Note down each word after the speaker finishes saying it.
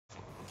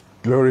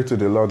Glory to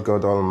the Lord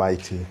God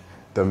Almighty,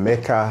 the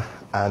maker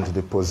and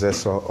the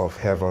possessor of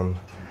heaven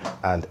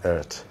and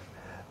earth.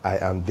 I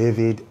am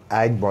David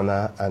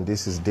Aigbona, and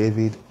this is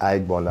David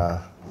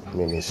Aigbona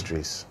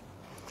Ministries.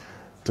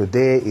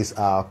 Today is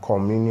our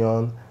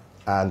communion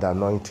and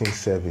anointing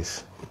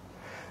service.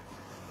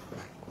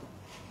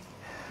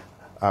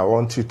 I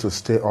want you to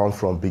stay on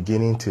from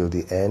beginning till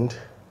the end.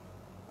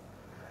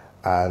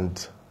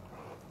 And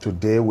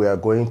today we are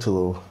going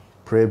to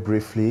pray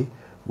briefly.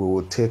 We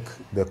will take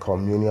the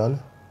communion.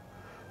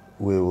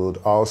 We would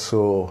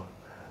also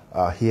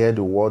hear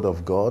the word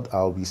of God.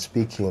 I'll be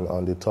speaking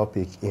on the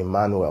topic,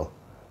 Immanuel,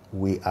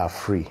 we are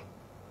free.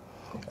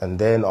 And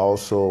then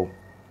also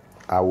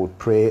I would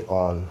pray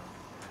on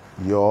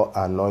your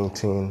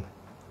anointing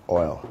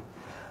oil.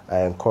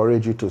 I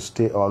encourage you to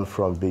stay on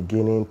from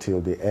beginning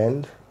till the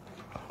end,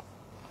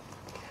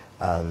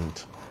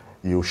 and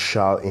you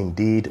shall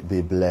indeed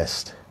be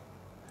blessed.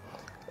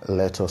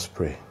 Let us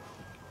pray.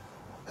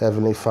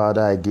 Heavenly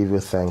Father, I give you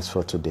thanks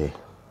for today.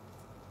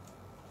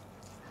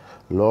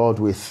 Lord,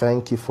 we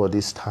thank you for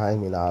this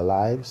time in our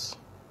lives.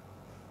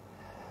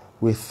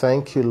 We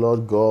thank you,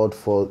 Lord God,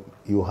 for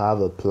you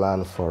have a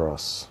plan for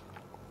us.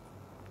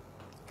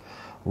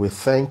 We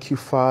thank you,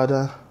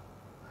 Father,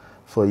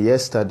 for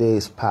yesterday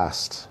is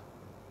past.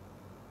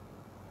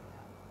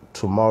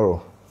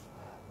 Tomorrow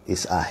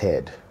is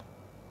ahead.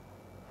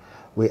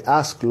 We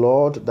ask,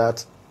 Lord,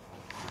 that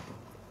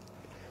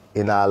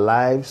in our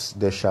lives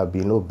there shall be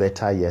no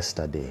better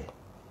yesterday.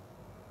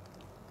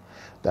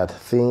 That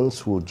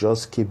things will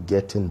just keep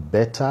getting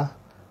better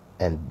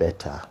and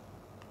better.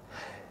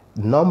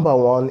 Number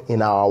one,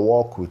 in our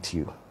walk with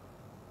you.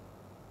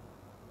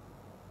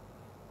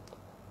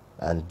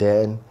 And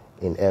then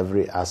in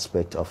every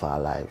aspect of our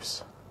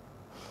lives.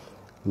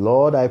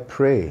 Lord, I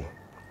pray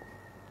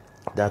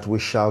that we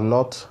shall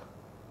not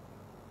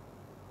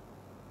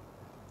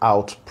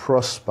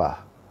out-prosper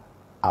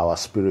our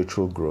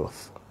spiritual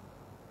growth.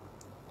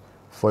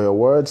 For your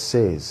word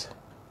says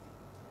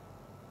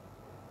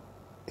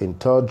in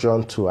 3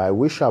 John 2, I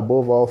wish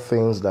above all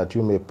things that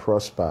you may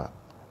prosper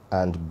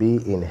and be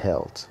in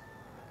health,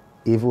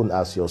 even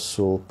as your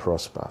soul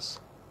prospers.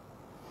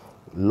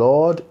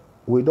 Lord,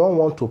 we don't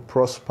want to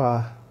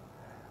prosper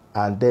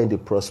and then the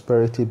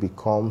prosperity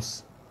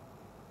becomes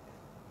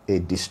a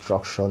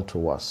destruction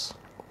to us.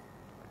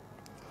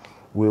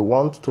 We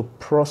want to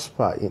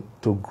prosper,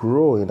 to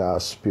grow in our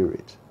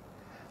spirit,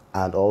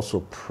 and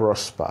also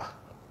prosper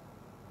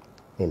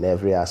in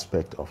every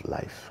aspect of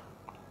life.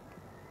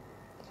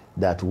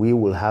 That we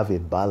will have a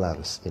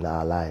balance in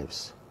our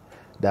lives.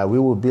 That we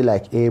will be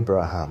like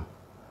Abraham,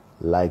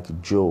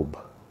 like Job,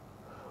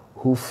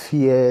 who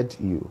feared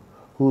you,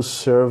 who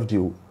served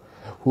you,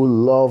 who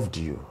loved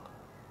you,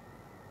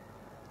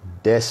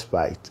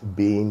 despite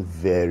being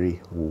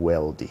very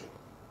wealthy.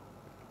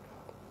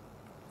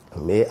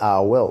 May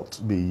our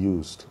wealth be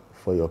used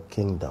for your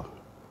kingdom.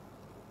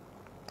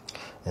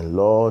 And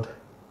Lord,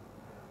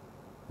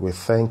 we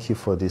thank you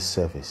for this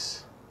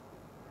service.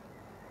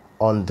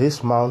 On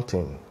this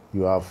mountain,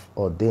 you have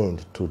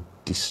ordained to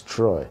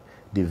destroy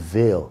the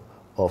veil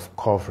of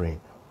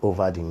covering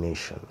over the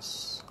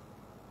nations.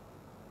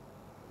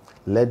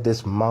 Let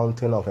this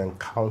mountain of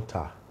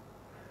encounter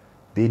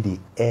be the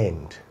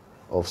end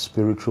of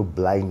spiritual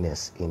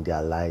blindness in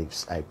their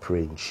lives, I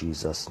pray in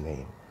Jesus'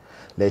 name.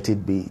 Let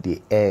it be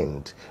the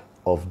end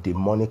of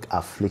demonic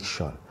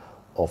affliction,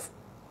 of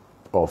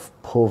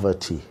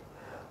poverty,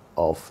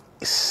 of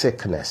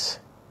sickness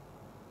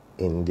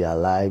in their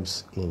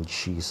lives in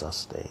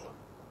Jesus' name.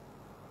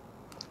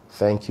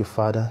 Thank you,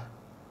 Father.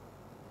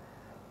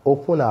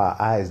 Open our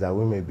eyes that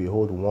we may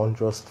behold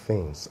wondrous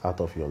things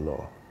out of your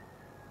law.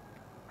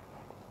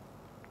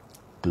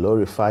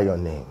 Glorify your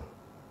name.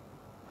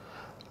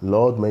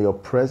 Lord, may your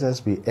presence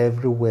be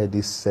everywhere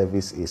this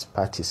service is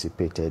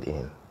participated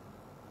in.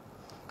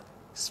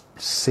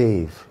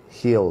 Save,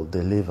 heal,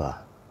 deliver.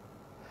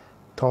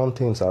 Turn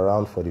things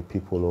around for the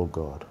people, O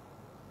God.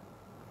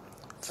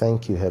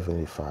 Thank you,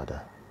 Heavenly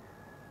Father.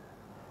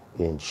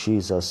 In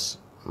Jesus'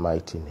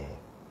 mighty name.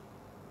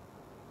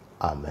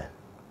 Amen.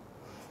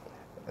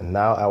 And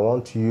now I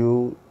want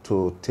you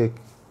to take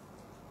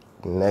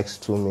the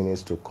next 2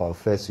 minutes to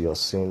confess your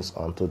sins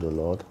unto the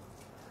Lord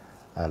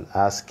and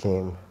ask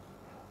him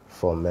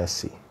for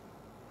mercy.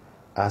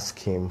 Ask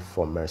him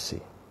for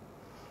mercy.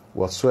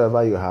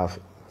 Whatsoever you have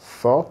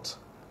thought,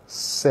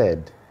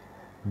 said,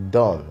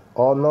 done,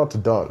 or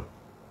not done,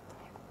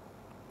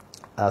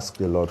 ask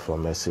the Lord for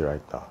mercy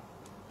right now.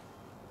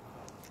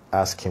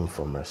 Ask him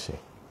for mercy.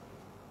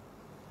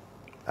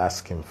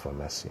 Ask him for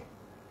mercy.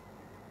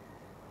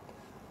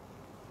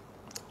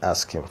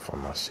 Ask him for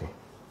mercy.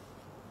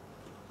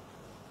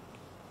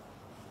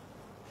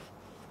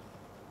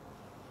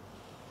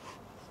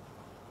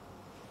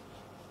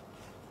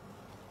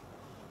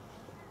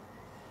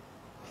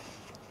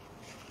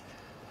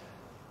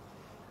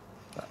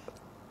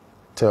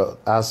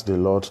 Ask the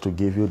Lord to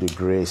give you the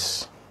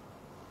grace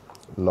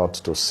not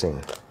to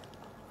sin.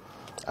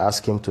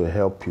 Ask him to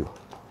help you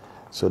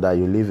so that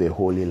you live a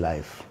holy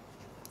life.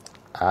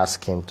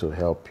 Ask him to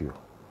help you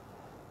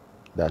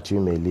that you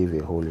may live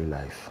a holy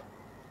life.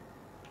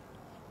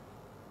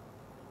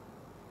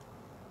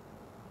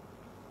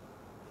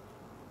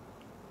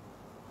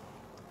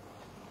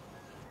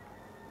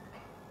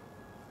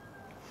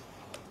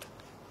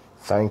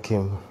 Thank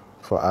Him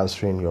for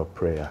answering your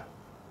prayer.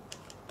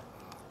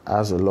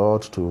 Ask the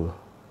Lord to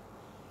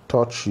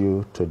touch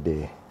you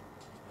today,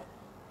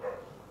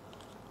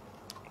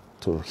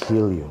 to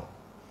heal you.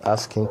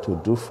 Ask Him to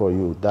do for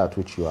you that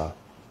which you are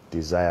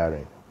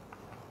desiring.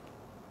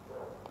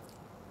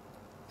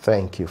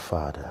 Thank you,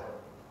 Father.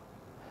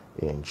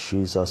 In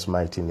Jesus'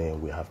 mighty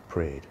name we have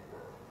prayed.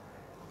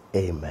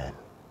 Amen.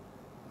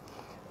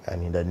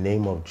 And in the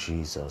name of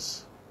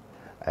Jesus,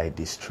 I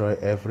destroy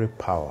every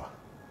power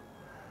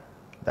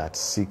that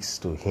seeks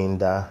to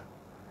hinder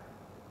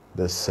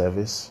the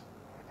service,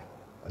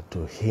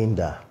 to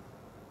hinder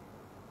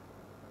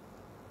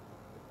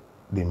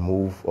the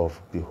move of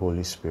the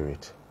Holy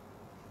Spirit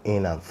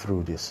in and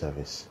through this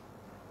service.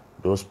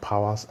 Those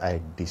powers,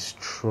 I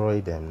destroy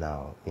them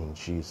now in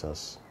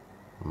Jesus'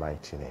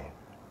 mighty name.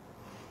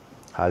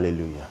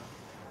 Hallelujah.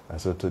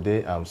 And so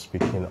today I'm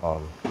speaking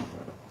on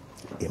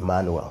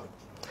Immanuel.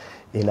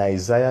 In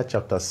Isaiah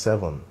chapter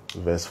 7,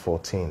 verse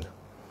 14,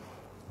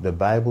 the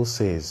Bible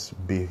says,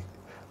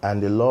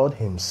 "And the Lord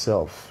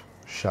Himself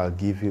shall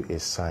give you a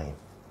sign.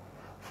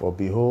 For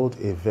behold,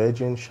 a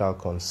virgin shall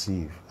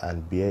conceive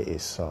and bear a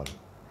son,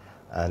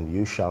 and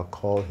you shall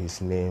call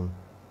his name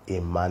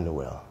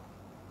Immanuel."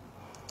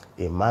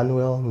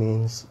 Immanuel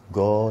means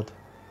God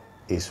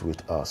is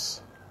with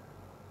us.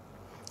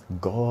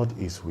 God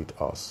is with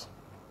us.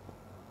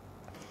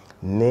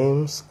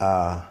 Names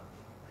are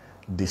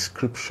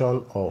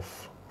description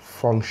of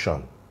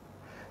function,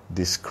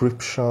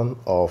 description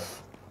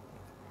of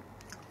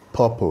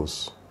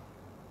purpose.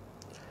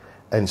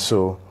 And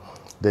so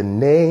the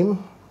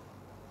name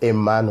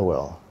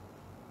Immanuel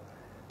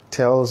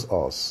tells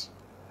us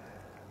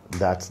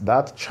that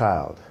that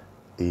child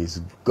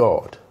is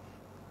God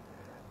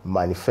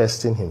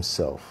manifesting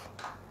Himself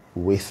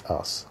with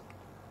us.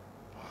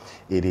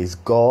 It is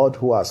God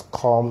who has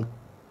come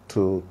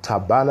to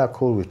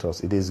tabernacle with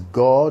us. It is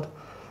God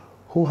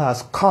who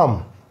has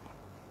come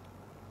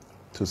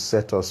to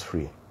set us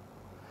free,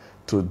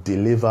 to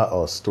deliver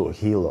us, to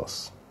heal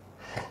us.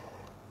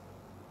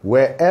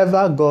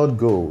 Wherever God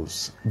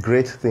goes,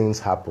 great things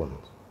happen.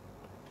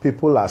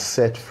 People are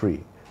set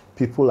free.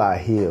 People are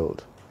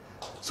healed.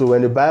 So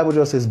when the Bible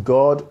just says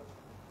God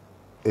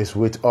is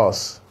with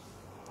us,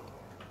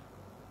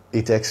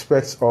 it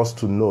expects us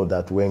to know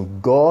that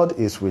when God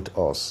is with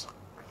us,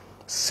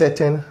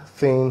 certain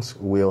things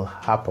will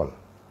happen.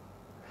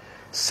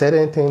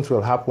 Certain things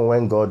will happen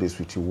when God is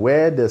with you.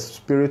 Where the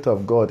Spirit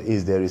of God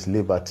is, there is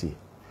liberty.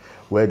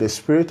 Where the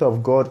Spirit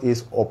of God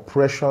is,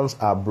 oppressions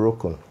are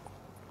broken.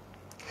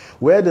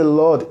 Where the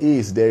Lord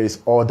is, there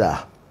is order.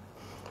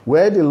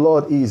 Where the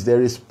Lord is,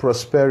 there is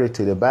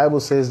prosperity. The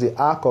Bible says the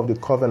Ark of the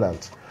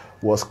Covenant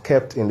was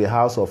kept in the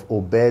house of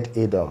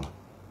Obed-Edom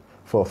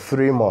for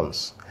 3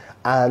 months.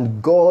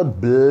 And God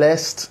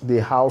blessed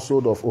the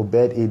household of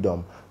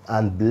Obed-Edom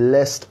and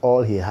blessed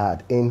all he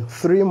had. In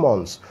 3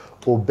 months,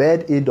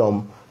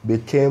 Obed-Edom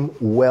became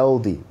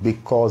wealthy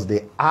because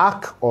the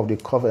Ark of the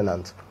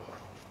Covenant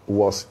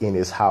was in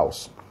his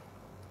house.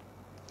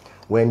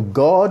 When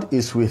God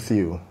is with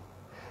you,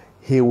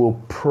 He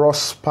will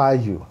prosper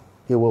you.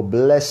 He will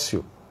bless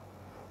you.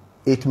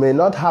 It may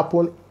not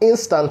happen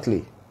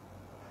instantly.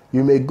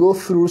 You may go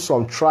through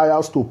some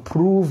trials to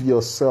prove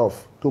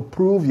yourself, to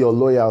prove your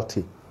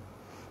loyalty.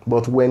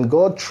 But when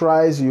God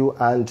tries you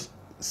and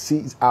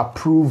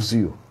approves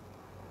you,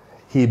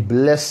 He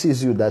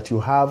blesses you that you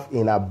have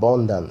in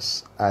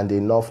abundance and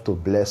enough to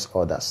bless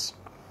others.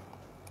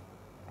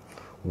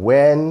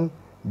 When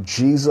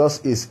Jesus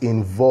is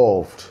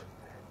involved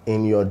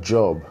in your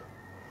job,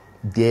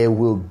 there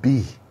will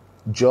be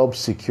job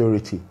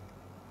security.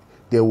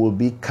 There will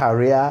be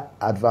career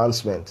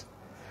advancement.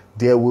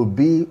 There will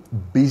be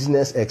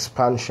business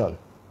expansion.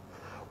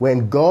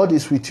 When God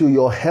is with you,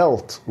 your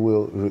health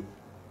will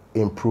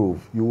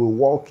improve. You will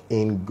walk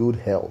in good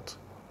health.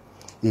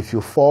 If you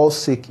fall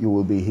sick, you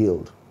will be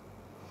healed.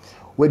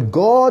 When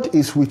God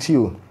is with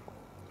you,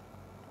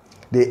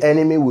 the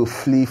enemy will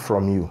flee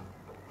from you.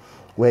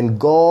 When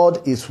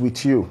God is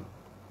with you,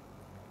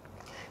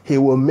 He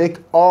will make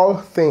all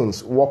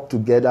things work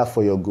together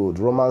for your good.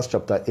 Romans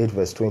chapter 8,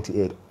 verse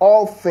 28.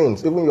 All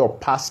things, even your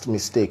past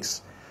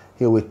mistakes,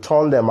 He will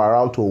turn them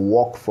around to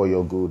work for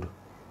your good.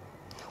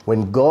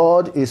 When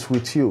God is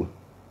with you,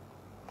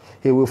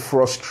 He will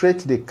frustrate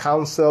the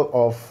counsel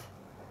of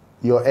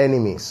your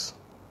enemies,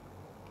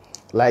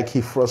 like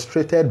He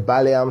frustrated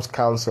Balaam's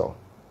counsel.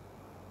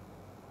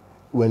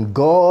 When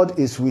God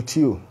is with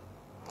you,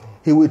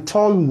 He will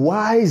turn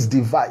wise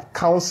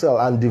counsel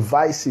and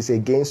devices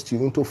against you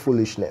into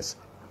foolishness.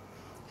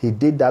 He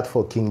did that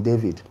for King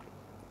David.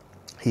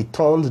 He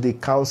turned the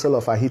counsel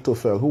of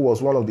Ahithophel, who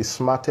was one of the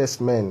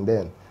smartest men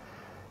then.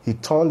 He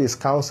turned his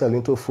counsel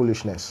into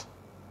foolishness.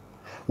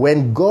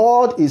 When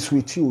God is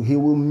with you, He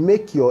will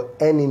make your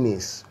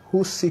enemies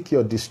who seek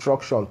your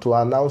destruction to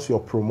announce your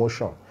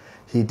promotion.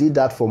 He did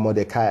that for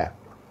Mordecai.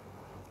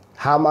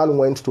 Haman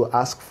went to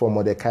ask for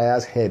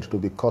Mordecai's head to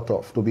be cut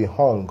off, to be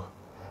hung.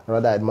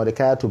 Rather,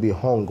 Mordecai to be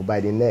hung by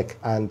the neck.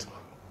 And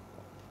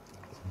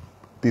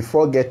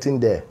before getting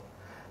there,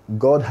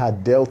 God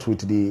had dealt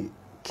with the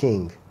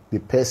king, the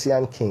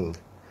Persian king.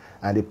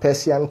 And the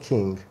Persian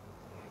king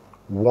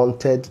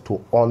wanted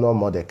to honor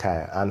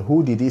Mordecai. And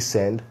who did he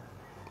send?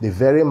 The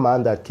very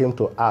man that came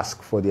to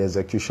ask for the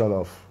execution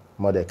of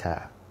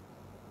Mordecai.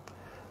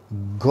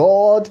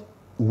 God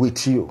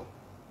with you.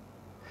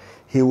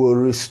 He will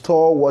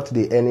restore what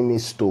the enemy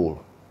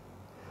stole.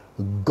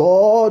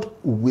 God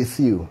with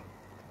you.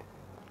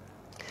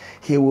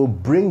 He will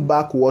bring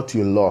back what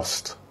you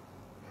lost.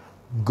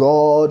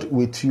 God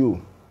with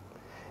you.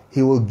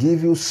 He will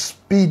give you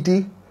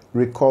speedy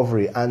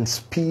recovery and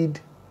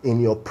speed in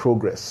your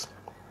progress.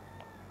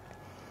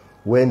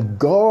 When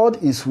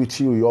God is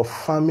with you, your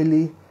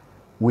family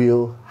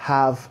will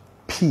have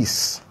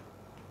peace.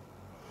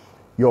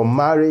 Your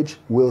marriage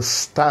will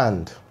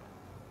stand.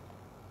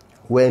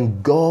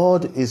 When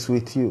God is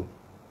with you,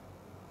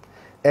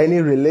 any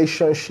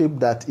relationship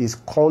that is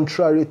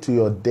contrary to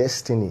your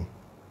destiny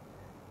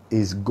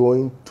is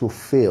going to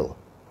fail,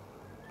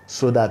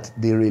 so that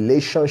the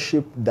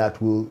relationship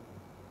that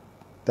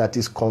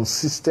is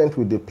consistent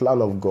with the plan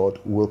of God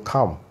will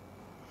come.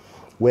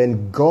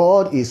 When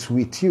God is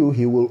with you,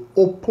 He will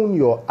open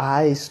your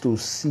eyes to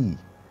see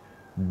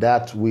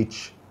that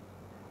which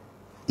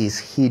is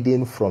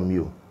hidden from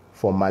you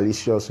for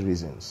malicious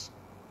reasons.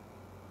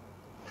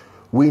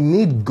 We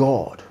need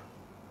God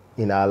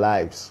in our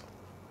lives.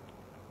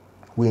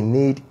 We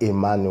need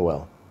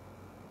Immanuel.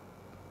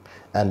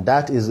 And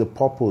that is the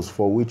purpose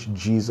for which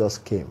Jesus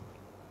came.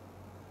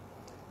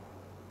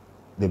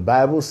 The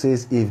Bible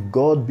says, if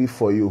God be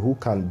for you, who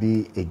can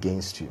be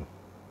against you?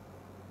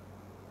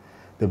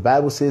 The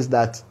Bible says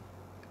that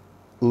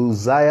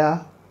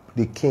Uzziah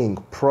the king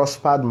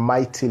prospered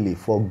mightily,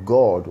 for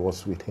God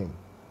was with him.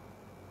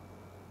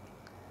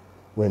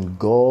 When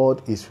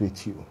God is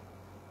with you,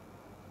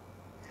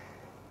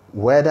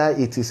 whether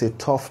it is a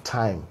tough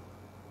time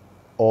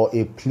or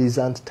a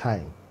pleasant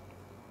time,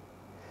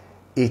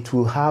 it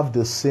will have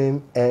the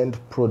same end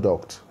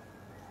product,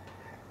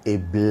 a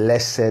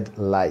blessed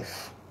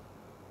life.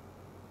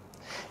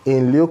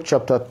 In Luke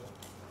chapter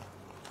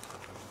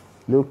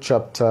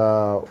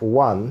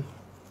 1,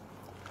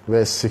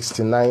 verse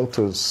 69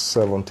 to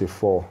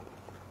 74.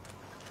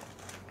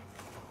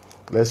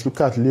 Let's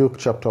look at Luke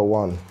chapter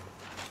 1.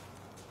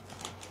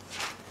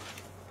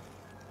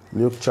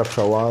 Luke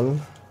chapter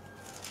 1,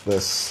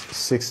 verse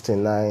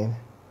 69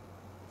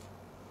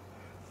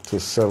 to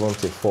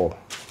 74.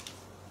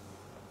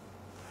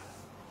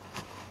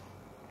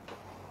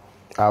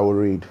 I will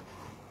read.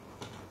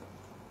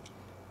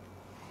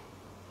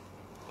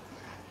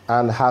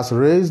 And has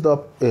raised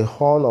up a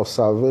horn of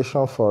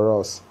salvation for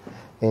us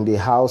in the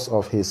house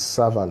of his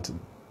servant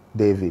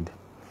David,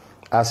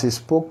 as he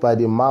spoke by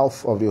the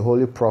mouth of the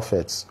holy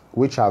prophets,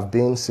 which have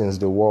been since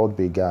the world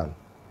began,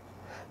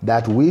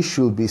 that we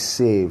should be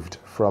saved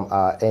from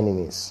our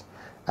enemies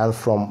and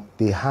from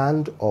the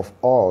hand of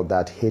all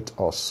that hate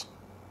us,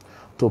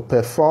 to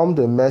perform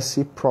the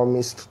mercy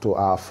promised to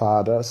our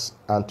fathers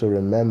and to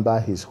remember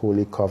his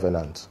holy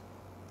covenant,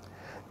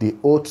 the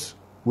oath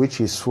which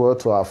he swore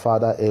to our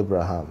father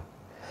Abraham,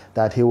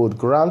 that he would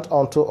grant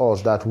unto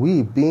us that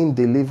we, being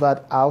delivered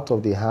out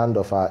of the hand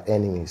of our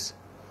enemies,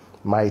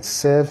 might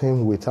serve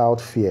him without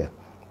fear,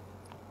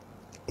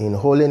 in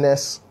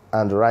holiness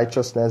and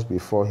righteousness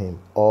before him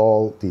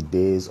all the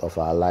days of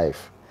our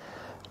life.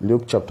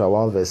 Luke chapter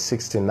 1, verse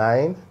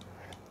 69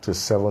 to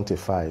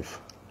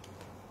 75.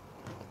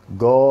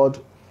 God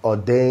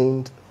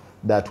ordained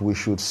that we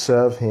should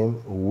serve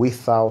him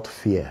without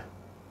fear,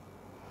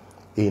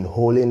 in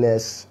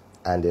holiness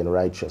and in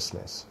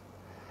righteousness.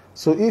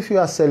 So if you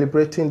are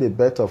celebrating the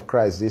birth of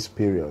Christ this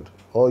period,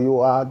 or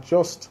you are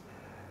just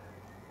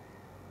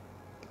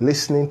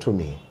listening to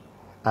me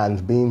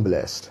and being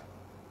blessed,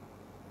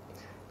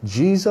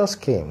 Jesus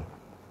came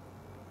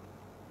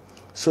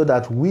so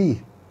that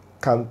we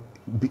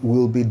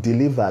will be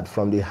delivered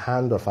from the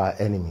hand of our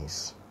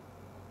enemies.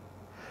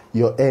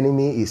 Your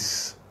enemy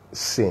is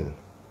sin.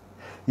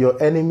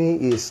 Your enemy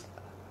is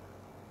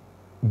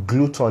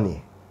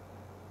gluttony.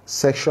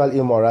 Sexual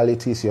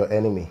immorality is your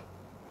enemy.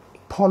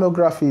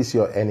 Pornography is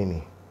your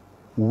enemy.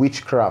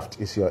 Witchcraft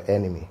is your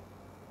enemy.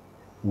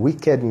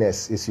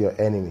 Wickedness is your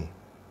enemy.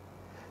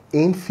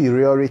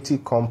 Inferiority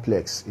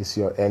complex is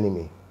your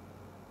enemy.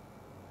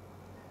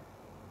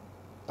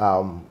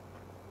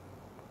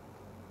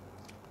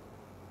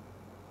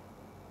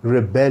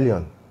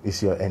 Rebellion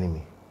is your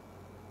enemy.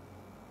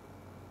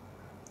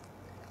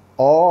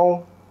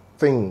 All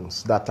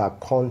things that are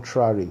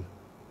contrary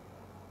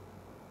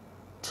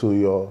to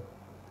your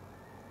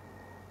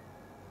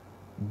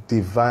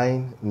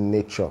divine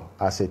nature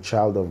as a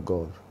child of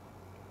God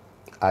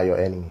are your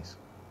enemies.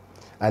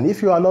 And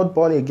if you are not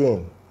born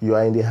again, you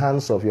are in the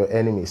hands of your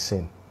enemy,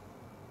 sin.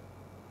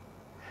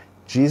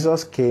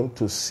 Jesus came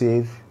to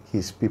save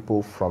his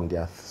people from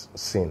their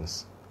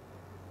sins.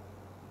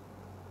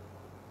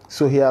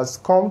 So he has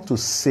come to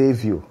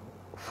save you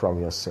from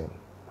your sin.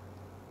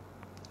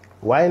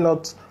 Why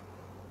not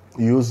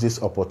use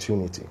this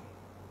opportunity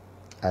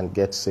and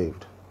get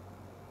saved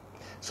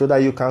so that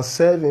you can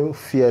serve him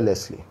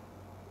fearlessly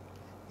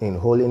in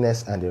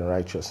holiness and in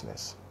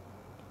righteousness?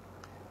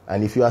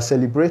 And if you are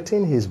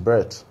celebrating his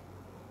birth,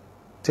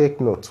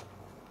 take note,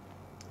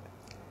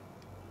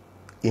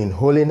 in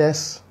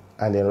holiness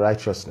and in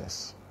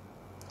righteousness.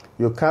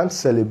 You can't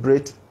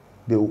celebrate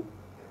the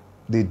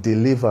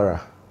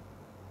deliverer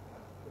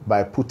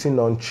by putting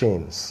on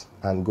chains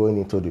and going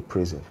into the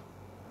prison.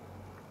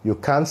 You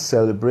can't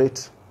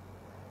celebrate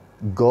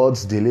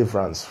God's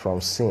deliverance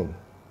from sin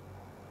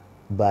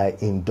by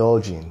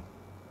indulging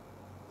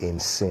in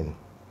sin.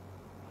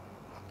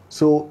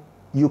 So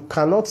you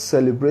cannot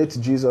celebrate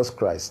Jesus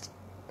Christ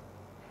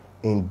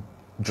in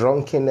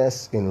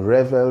drunkenness, in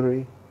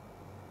revelry,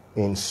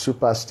 in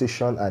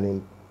superstition, and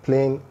in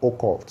plain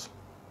occult.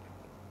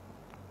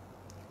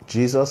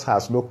 Jesus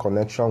has no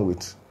connection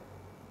with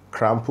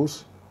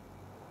Krampus,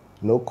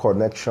 no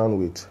connection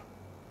with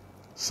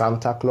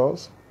Santa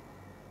Claus.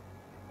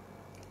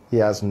 He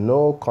has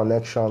no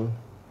connection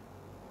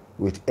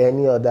with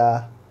any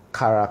other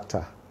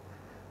character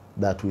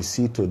that we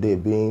see today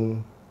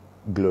being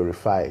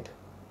glorified.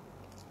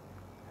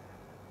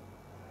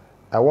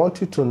 I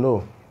want you to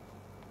know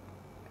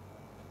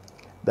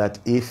that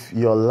if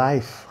your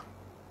life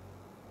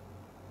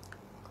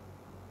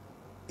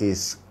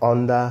is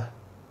under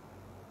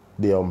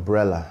the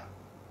umbrella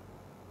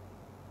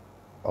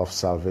of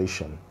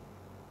salvation,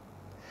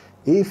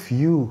 if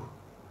you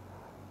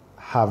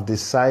have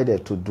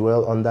decided to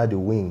dwell under the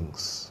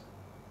wings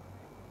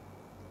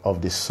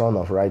of the Son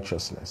of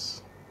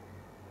Righteousness,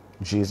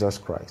 Jesus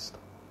Christ,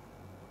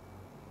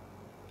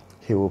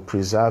 he will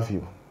preserve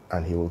you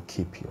and he will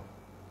keep you.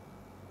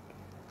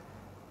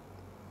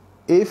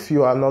 If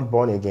you are not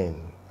born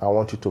again, I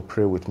want you to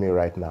pray with me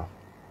right now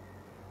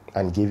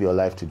and give your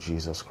life to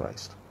Jesus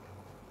Christ.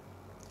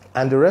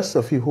 And the rest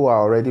of you who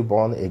are already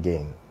born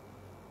again,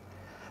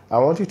 I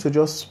want you to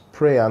just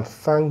pray and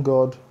thank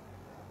God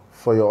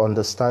for your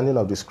understanding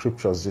of the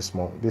scriptures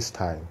this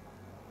time,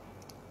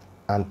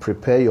 and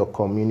prepare your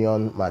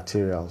communion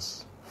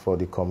materials for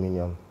the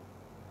communion.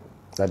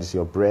 That is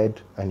your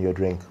bread and your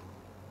drink.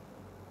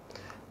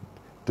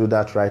 Do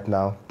that right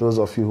now. Those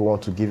of you who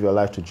want to give your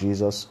life to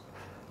Jesus,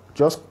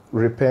 just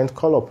repent,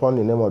 call upon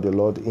the name of the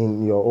Lord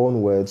in your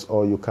own words,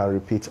 or you can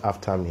repeat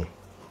after me.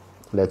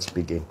 Let's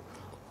begin.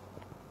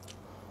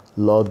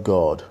 Lord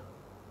God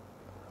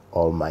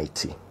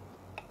Almighty,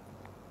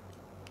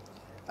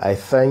 I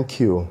thank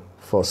you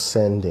for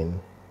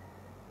sending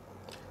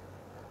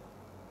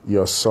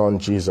your Son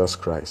Jesus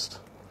Christ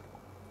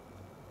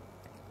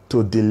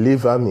to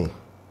deliver me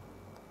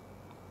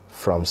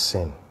from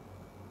sin,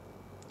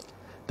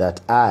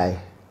 that I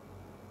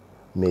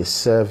may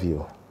serve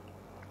you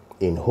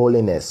in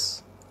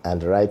holiness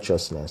and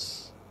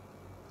righteousness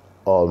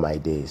all my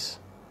days.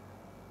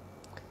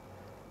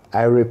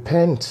 I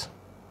repent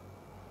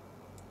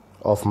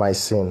of my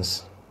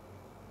sins.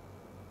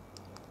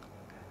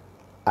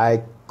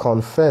 I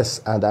confess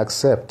and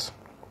accept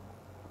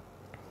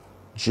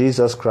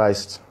Jesus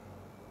Christ,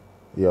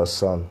 your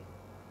Son,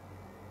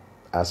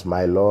 as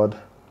my Lord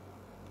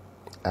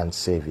and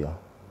Savior.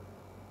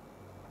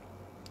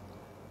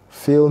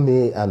 Fill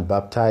me and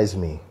baptize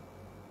me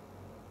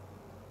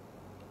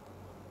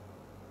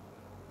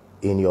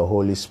in your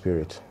Holy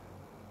Spirit,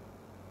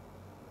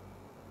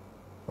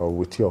 or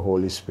with your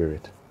Holy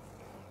Spirit.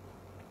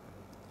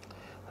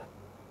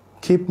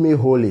 Keep me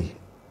holy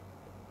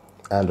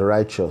and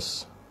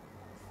righteous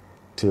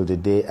till the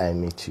day I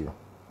meet you.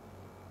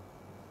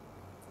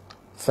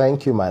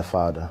 Thank you, my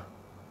Father.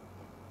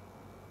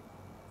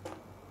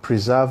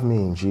 Preserve me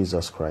in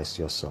Jesus Christ,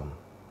 your Son.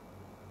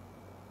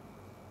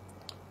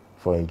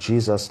 For in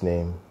Jesus'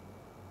 name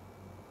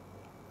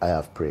I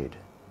have prayed.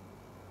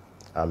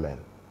 Amen.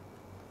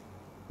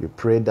 You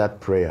prayed that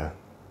prayer.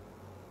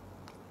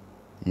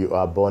 You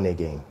are born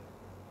again.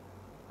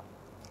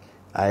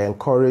 I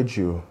encourage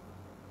you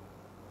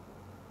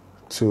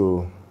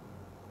to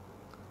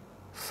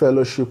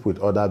fellowship with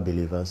other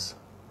believers.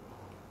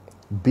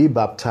 Be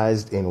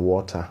baptized in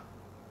water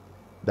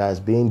that is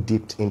being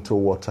dipped into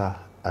water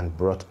and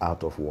brought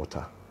out of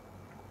water.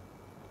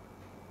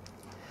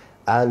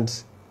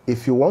 And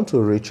if you want to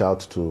reach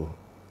out to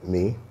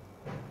me,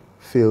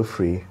 feel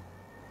free.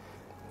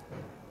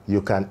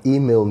 You can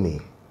email me,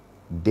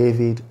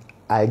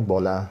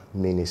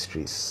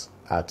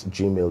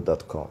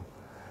 davidaigbonnaministries@gmail.com.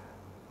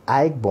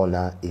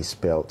 Aigbonna is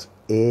spelled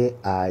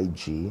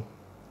AIGBONA.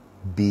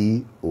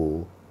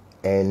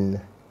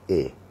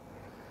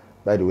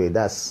 By the way,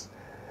 that's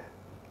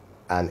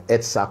an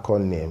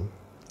Etsakon name.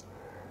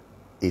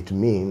 It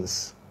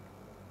means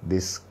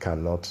this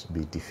cannot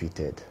be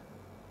defeated,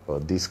 or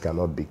this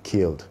cannot be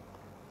killed.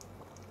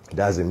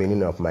 That's the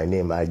meaning of my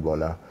name,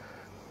 Aigbonna.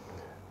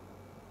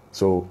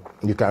 So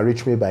you can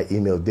reach me by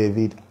email,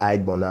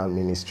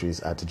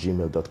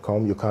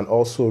 davidaigbonnaministries@gmail.com. You can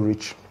also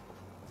reach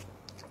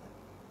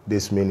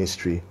this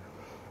ministry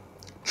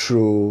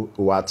through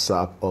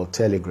WhatsApp or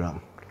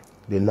Telegram.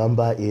 The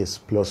number is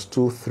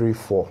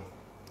 +234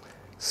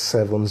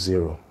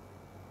 70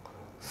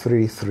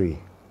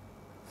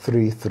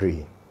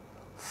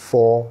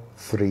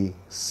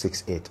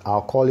 4338.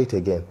 I'll call it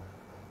again.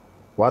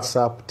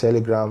 WhatsApp,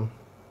 Telegram, you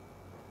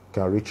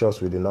can reach us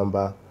with the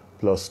number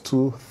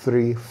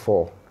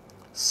 +234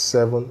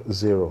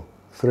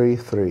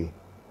 7033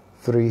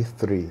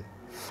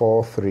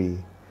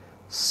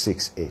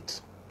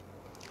 4368.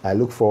 I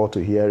look forward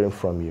to hearing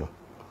from you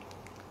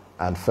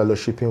and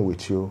fellowshipping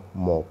with you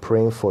more,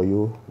 praying for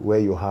you where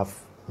you have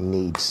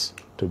needs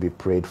to be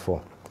prayed for.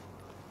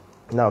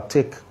 Now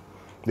take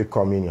the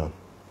communion.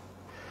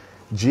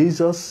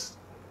 Jesus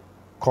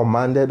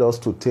commanded us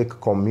to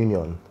take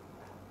communion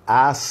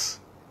as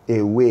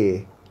a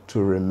way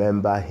to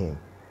remember him.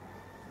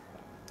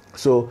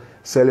 So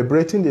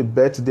celebrating the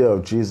birthday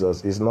of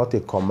Jesus is not a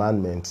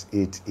commandment,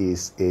 it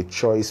is a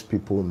choice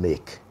people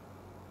make.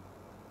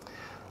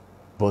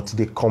 But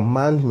the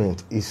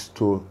commandment is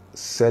to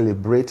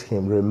celebrate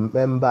him,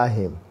 remember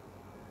him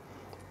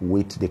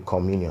with the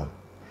communion.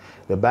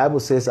 The Bible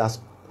says as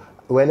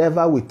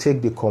whenever we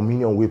take the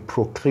communion, we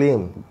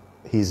proclaim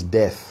his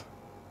death.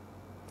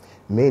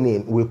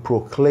 Meaning we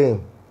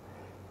proclaim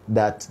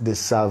that the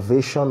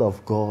salvation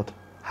of God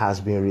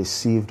has been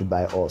received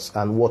by us.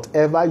 And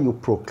whatever you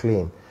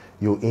proclaim,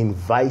 you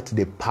invite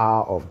the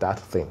power of that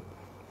thing.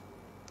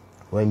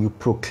 When you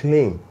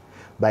proclaim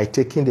by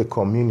taking the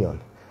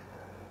communion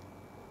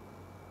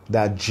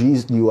that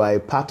you are a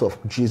part of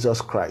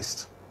Jesus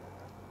Christ,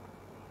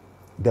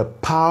 the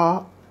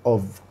power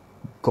of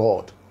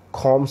God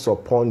comes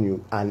upon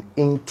you and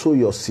into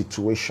your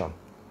situation.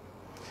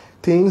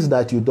 Things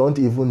that you don't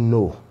even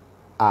know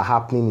are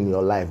happening in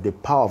your life, the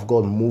power of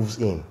God moves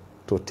in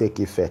to take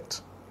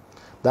effect.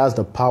 That's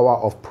the power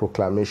of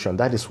proclamation.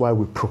 That is why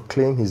we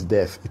proclaim his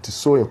death. It is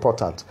so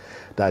important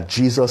that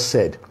Jesus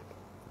said,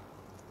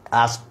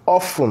 as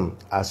often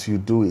as you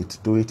do it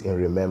in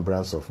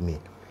remembrance of me.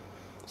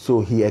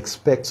 So he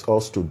expects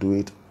us to do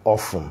it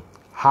often.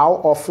 How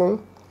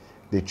often?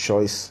 The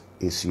choice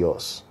is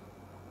yours.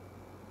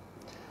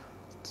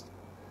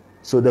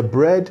 So the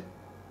bread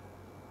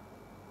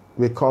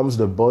becomes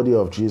the body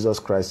of Jesus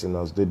Christ in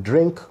us. The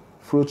drink,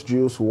 fruit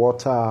juice,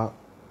 water,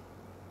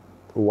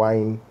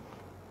 wine,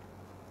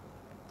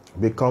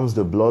 becomes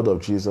the blood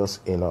of Jesus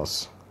in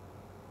us.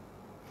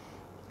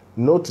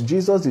 Note,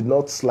 Jesus did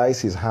not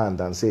slice his hand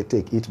and say,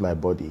 take, eat my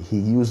body. He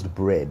used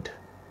bread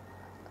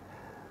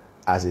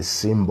as a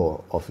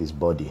symbol of his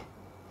body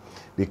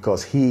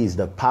because he is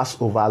the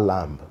Passover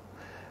lamb.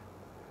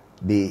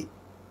 The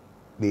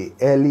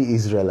early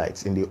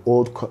Israelites in the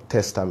Old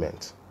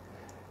Testament,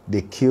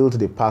 they killed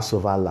the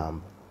Passover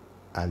lamb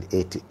and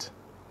ate it.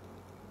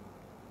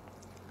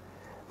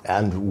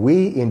 And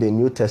we in the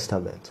New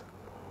Testament,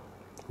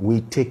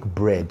 we take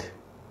bread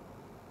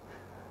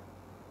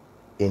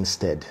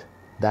instead.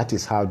 That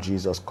is how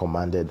Jesus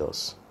commanded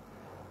us.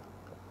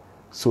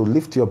 So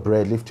lift your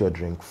bread, lift your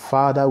drink.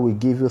 Father, we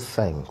give you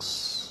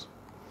thanks.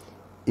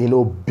 In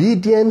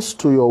obedience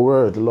to your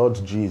word,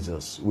 Lord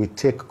Jesus, we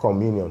take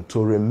communion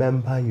to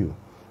remember you,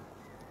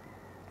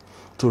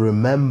 to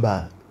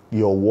remember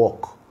your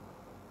work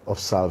of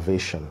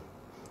salvation.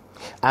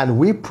 And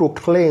we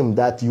proclaim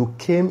that you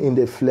came in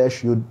the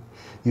flesh, you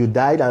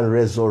died and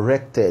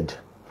resurrected,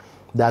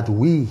 that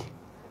we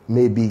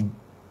may be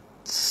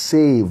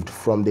saved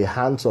from the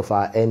hands of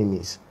our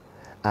enemies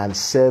and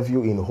serve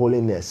you in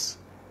holiness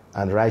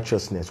and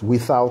righteousness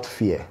without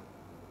fear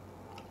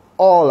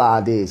all our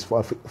days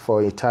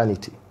for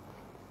eternity.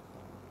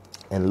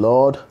 And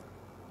Lord,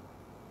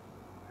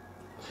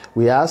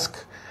 we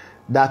ask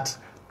that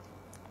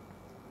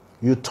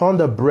you turn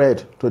the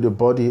bread to the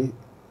body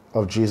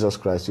of Jesus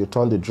Christ, you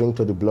turn the drink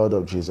to the blood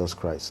of Jesus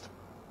Christ,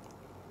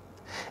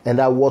 and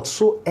that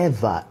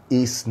whatsoever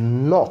is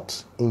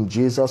not in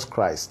Jesus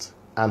Christ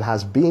and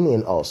has been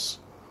in us,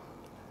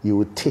 you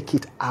will take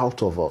it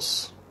out of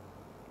us.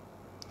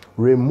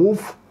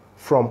 Remove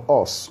from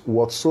us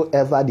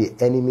whatsoever the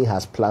enemy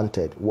has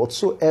planted,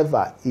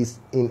 whatsoever is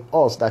in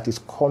us that is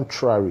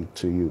contrary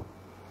to you.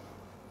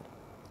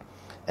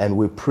 And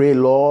we pray,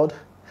 Lord,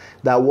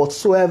 that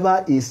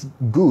whatsoever is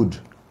good,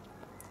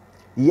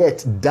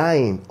 yet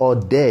dying or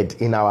dead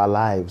in our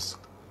lives,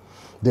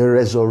 the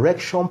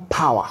resurrection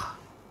power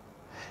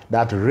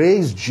that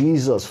raised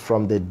Jesus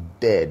from the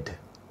dead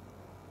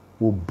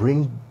will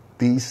bring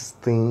these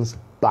things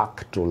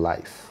back to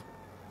life.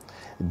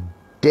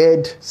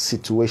 Dead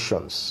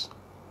situations,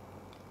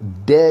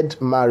 dead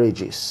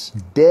marriages,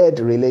 dead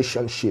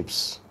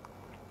relationships,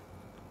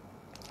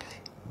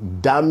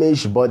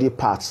 damaged body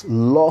parts,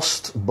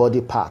 lost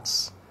body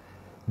parts,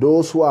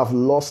 those who have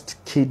lost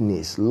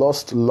kidneys,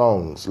 lost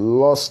lungs,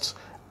 lost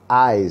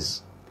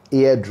eyes,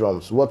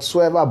 eardrums,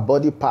 whatsoever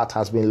body part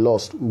has been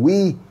lost,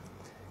 we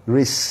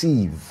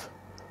receive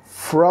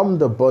from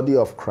the body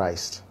of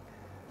Christ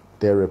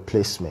their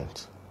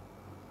replacement.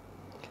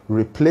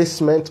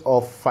 Replacement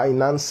of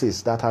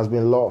finances that has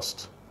been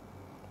lost,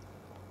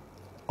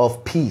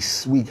 of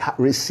peace. We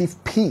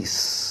receive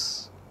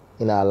peace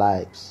in our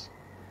lives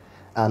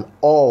and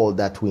all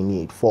that we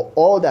need. For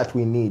all that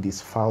we need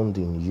is found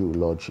in you,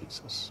 Lord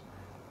Jesus.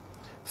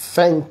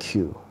 Thank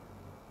you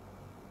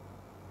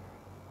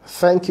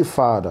Thank you,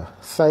 Father.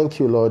 Thank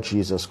you, Lord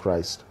Jesus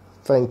Christ.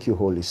 Thank you,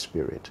 Holy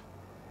Spirit.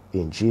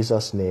 In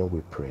Jesus' name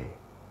we pray.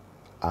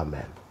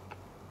 Amen.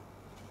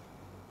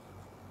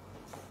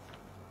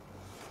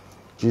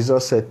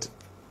 Jesus said,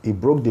 he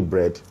broke the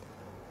bread,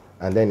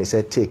 and then he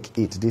said, take,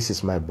 eat. This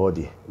is my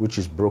body, which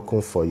is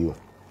broken for you.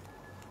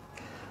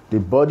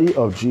 The body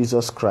of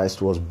Jesus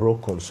Christ was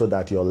broken so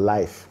that your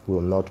life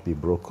will not be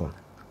broken.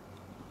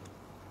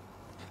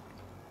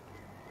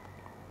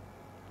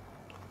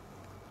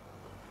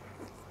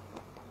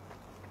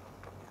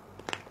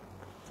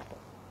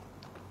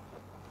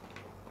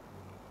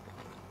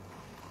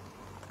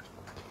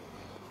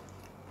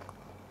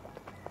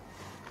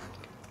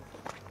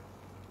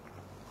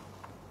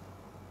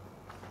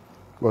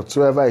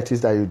 Whatsoever it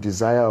is that you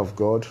desire of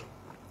God,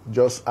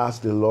 just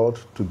ask the Lord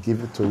to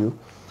give it to you.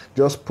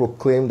 Just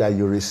proclaim that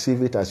you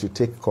receive it as you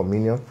take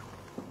communion.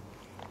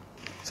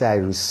 Say, I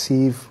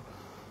receive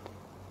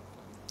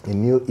a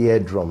new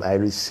eardrum. I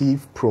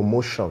receive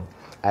promotion.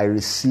 I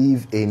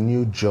receive a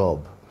new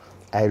job.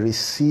 I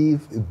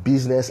receive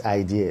business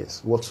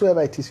ideas.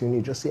 Whatsoever it is you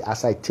need, just say,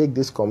 as I take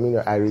this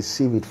communion, I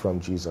receive it from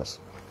Jesus.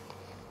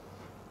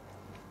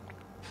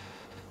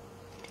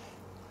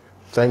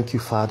 Thank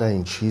you, Father,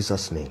 in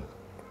Jesus' name.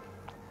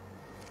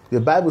 The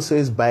Bible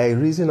says, by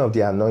reason of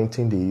the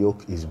anointing, the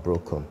yoke is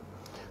broken.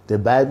 The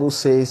Bible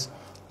says,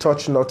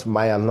 touch not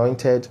my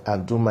anointed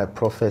and do my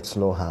prophets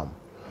no harm.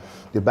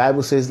 The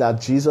Bible says that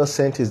Jesus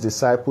sent his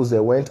disciples, they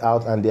went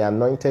out and they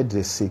anointed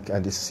the sick,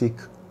 and the sick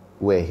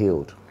were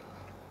healed.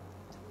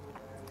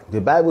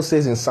 The Bible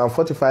says in Psalm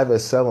 45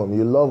 verse 7,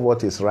 you love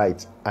what is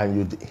right and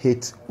you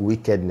hate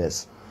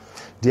wickedness.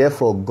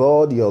 Therefore,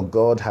 God, your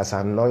God, has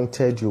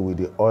anointed you with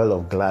the oil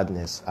of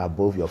gladness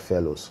above your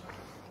fellows.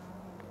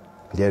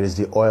 There is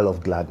the oil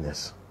of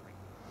gladness.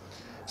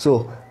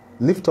 So,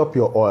 lift up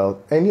your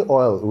oil. Any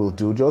oil will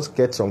do. Just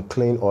get some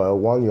clean oil,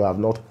 one you have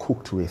not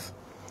cooked with.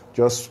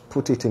 Just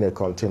put it in a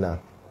container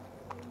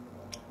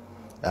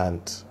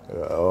and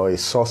or a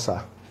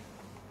saucer.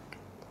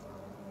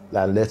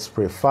 And let's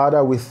pray.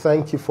 Father, we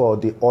thank you for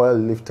the oil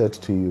lifted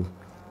to you.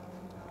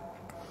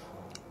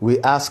 We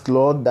ask,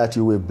 Lord, that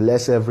you will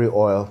bless every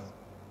oil,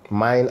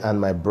 mine and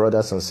my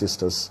brothers and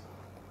sisters.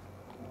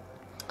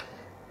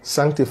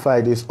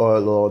 Sanctify this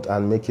oil, Lord,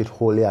 and make it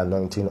holy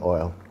anointing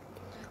oil.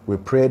 We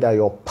pray that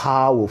your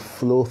power will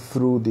flow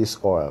through this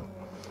oil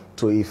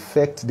to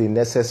effect the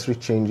necessary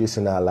changes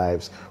in our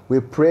lives.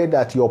 We pray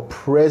that your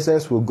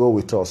presence will go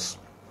with us.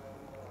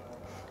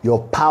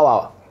 Your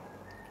power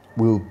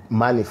will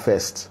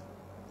manifest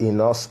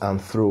in us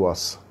and through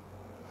us.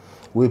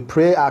 We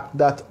pray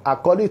that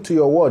according to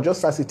your word,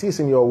 just as it is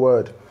in your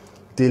word,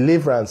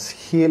 deliverance,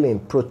 healing,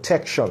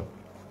 protection,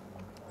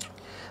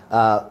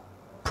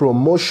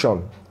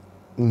 promotion,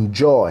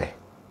 joy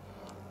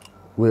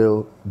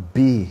will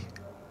be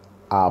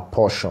our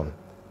portion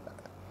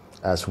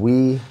as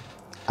we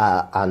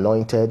are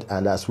anointed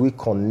and as we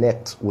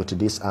connect with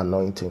this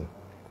anointing.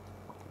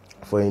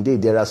 For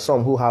indeed, there are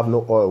some who have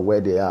no oil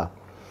where they are,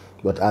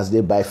 but as they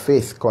by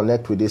faith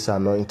connect with this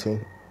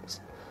anointing,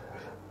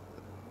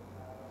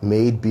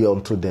 may it be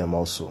unto them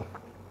also.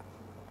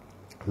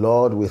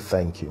 Lord, we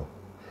thank you.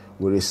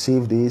 We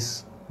receive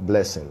these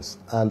blessings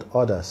and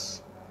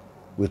others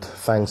with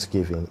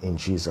thanksgiving in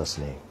Jesus'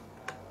 name.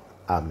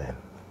 Amen.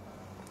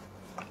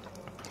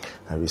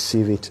 I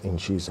receive it in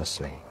Jesus'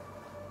 name.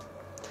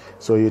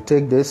 So you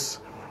take this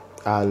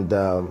and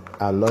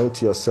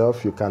anoint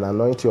yourself. You can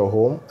anoint your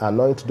home.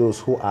 Anoint those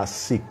who are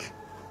sick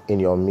in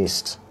your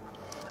midst.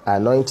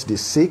 Anoint the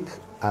sick.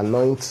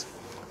 Anoint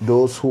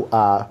those who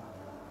are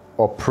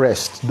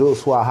oppressed,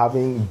 those who are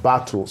having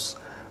battles.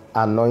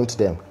 Anoint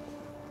them.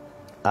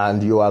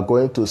 And you are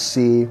going to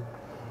see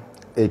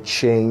a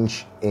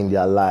change in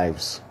their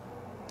lives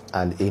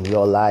and in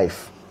your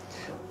life.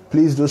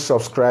 Please do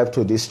subscribe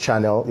to this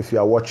channel if you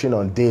are watching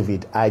on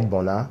David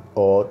Aigbona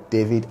or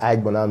David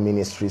Aigbona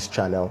Ministries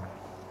channel.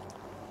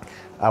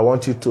 I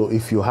want you to,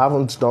 if you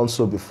haven't done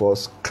so before,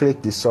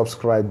 click the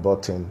subscribe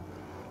button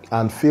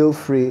and feel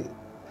free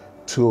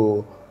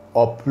to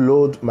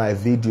upload my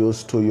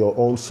videos to your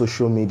own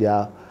social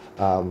media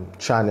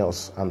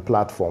channels and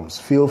platforms.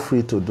 Feel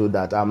free to do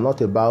that. I'm not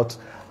about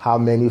how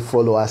many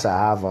followers I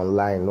have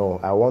online. No,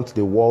 I want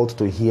the world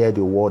to hear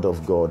the word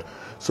of God.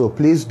 So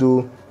please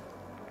do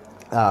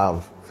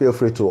feel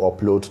free to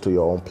upload to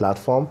your own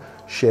platform,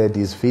 share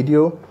this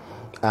video,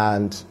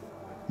 and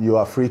you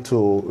are free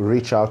to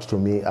reach out to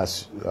me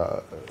as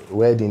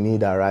where the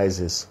need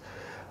arises.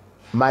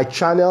 My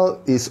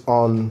channel is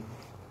on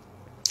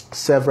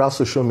several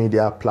social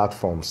media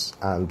platforms,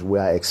 and we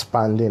are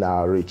expanding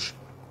our reach.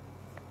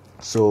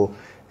 So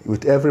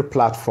with every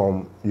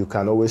platform, you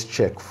can always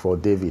check for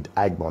David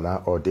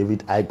Aigbona or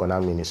David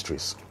Aigbona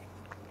Ministries.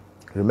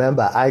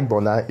 Remember,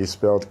 Aigbona is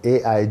spelled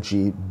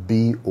A-I-G-B-O-N-A.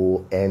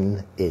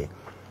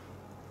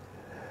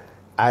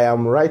 I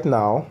am right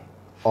now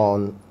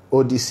on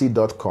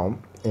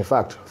odyssey.com. In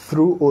fact,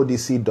 through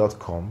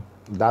odyssey.com,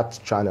 that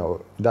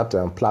channel, that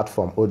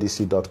platform,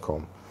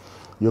 odyssey.com,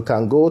 you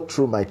can go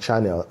through my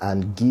channel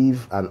and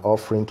give an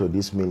offering to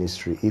this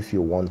ministry if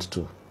you want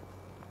to.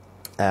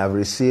 I have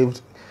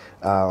received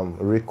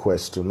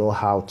requests to know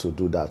how to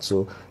do that.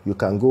 So you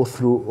can go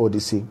through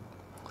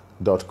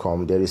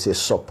odyssey.com. There is a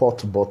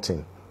support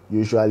button,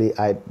 usually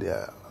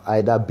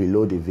either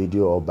below the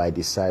video or by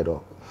the side.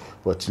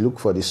 But look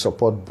for the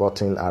support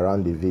button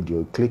around the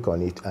video. Click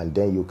on it, and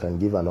then you can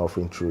give an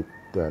offering to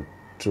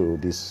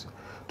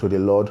the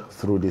Lord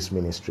through this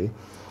ministry.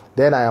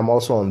 Then I am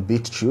also on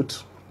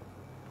BitChute.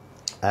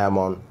 I am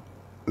on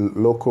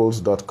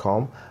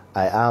locals.com.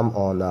 I am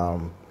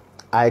on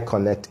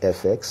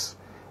iConnectFX.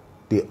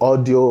 The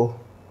audio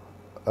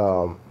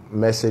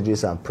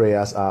messages and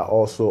prayers are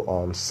also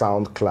on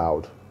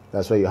SoundCloud.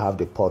 That's where you have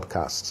the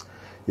podcasts.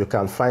 You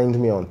can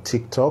find me on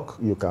TikTok.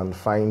 You can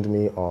find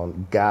me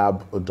on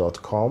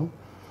gab.com.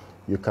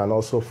 You can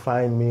also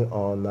find me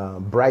on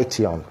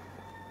Brighteon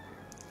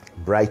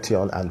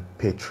and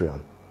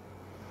Patreon.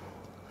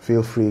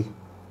 Feel free,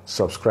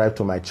 subscribe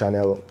to my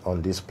channel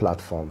on these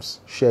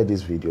platforms. Share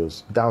these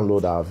videos,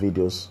 download our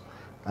videos,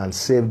 and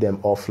save them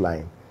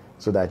offline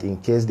so that in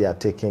case they are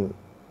taken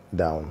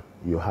down,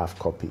 you have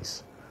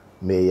copies.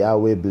 May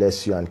Yahweh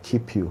bless you and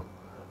keep you.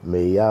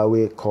 May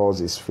Yahweh cause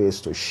his face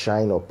to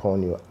shine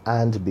upon you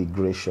and be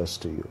gracious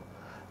to you.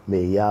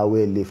 May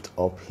Yahweh lift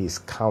up his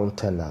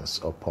countenance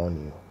upon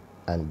you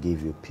and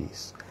give you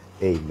peace.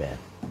 Amen.